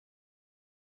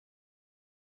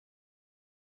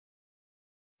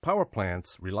Power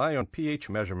plants rely on pH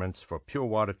measurements for pure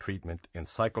water treatment and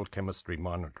cycle chemistry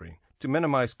monitoring to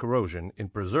minimize corrosion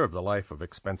and preserve the life of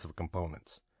expensive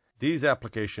components. These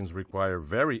applications require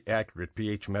very accurate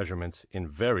pH measurements in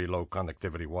very low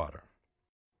conductivity water.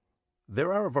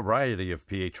 There are a variety of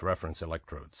pH reference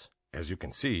electrodes. As you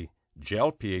can see,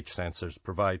 gel pH sensors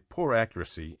provide poor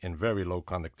accuracy in very low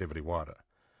conductivity water.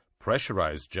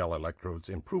 Pressurized gel electrodes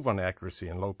improve on accuracy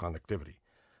in low conductivity.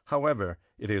 However,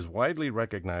 it is widely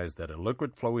recognized that a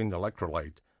liquid flowing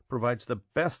electrolyte provides the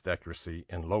best accuracy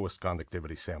in lowest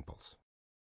conductivity samples.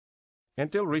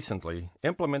 Until recently,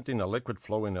 implementing a liquid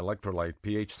flowing electrolyte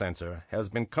pH sensor has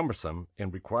been cumbersome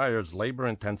and requires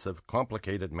labor-intensive,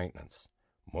 complicated maintenance.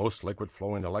 Most liquid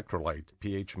flowing electrolyte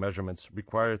pH measurements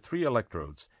require 3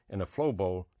 electrodes in a flow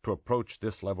bowl to approach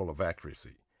this level of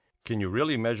accuracy. Can you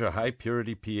really measure high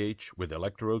purity pH with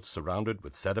electrodes surrounded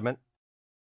with sediment?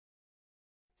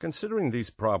 Considering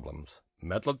these problems,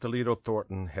 METTLER TOLEDO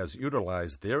Thornton has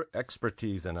utilized their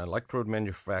expertise in electrode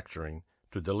manufacturing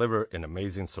to deliver an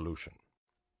amazing solution.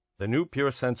 The new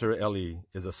pHure Sensor LE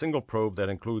is a single probe that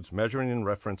includes measuring and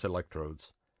reference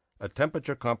electrodes, a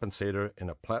temperature compensator in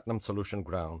a platinum solution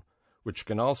ground, which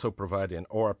can also provide an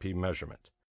ORP measurement.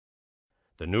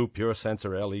 The new pHure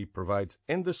Sensor LE provides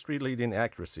industry-leading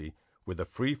accuracy with a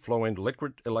free-flowing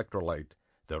liquid electrolyte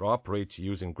that operates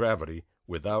using gravity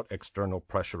without external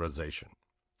pressurization.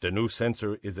 The new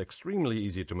sensor is extremely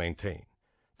easy to maintain.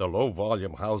 The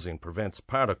low-volume housing prevents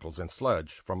particles and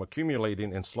sludge from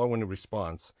accumulating and slowing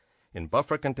response, and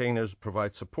buffer containers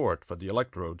provide support for the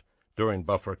electrode during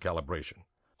buffer calibration.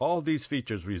 All these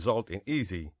features result in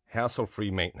easy,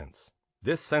 hassle-free maintenance.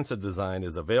 This sensor design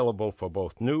is available for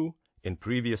both new and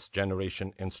previous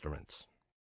generation instruments.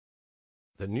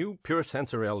 The new pHure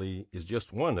Sensor LE is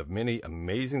just one of many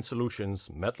amazing solutions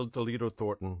METTLER TOLEDO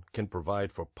Thornton can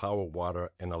provide for power water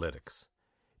analytics.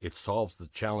 It solves the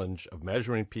challenge of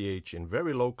measuring pH in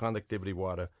very low conductivity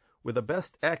water with the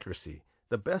best accuracy,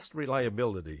 the best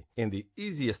reliability, and the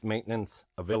easiest maintenance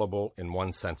available in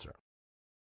one sensor.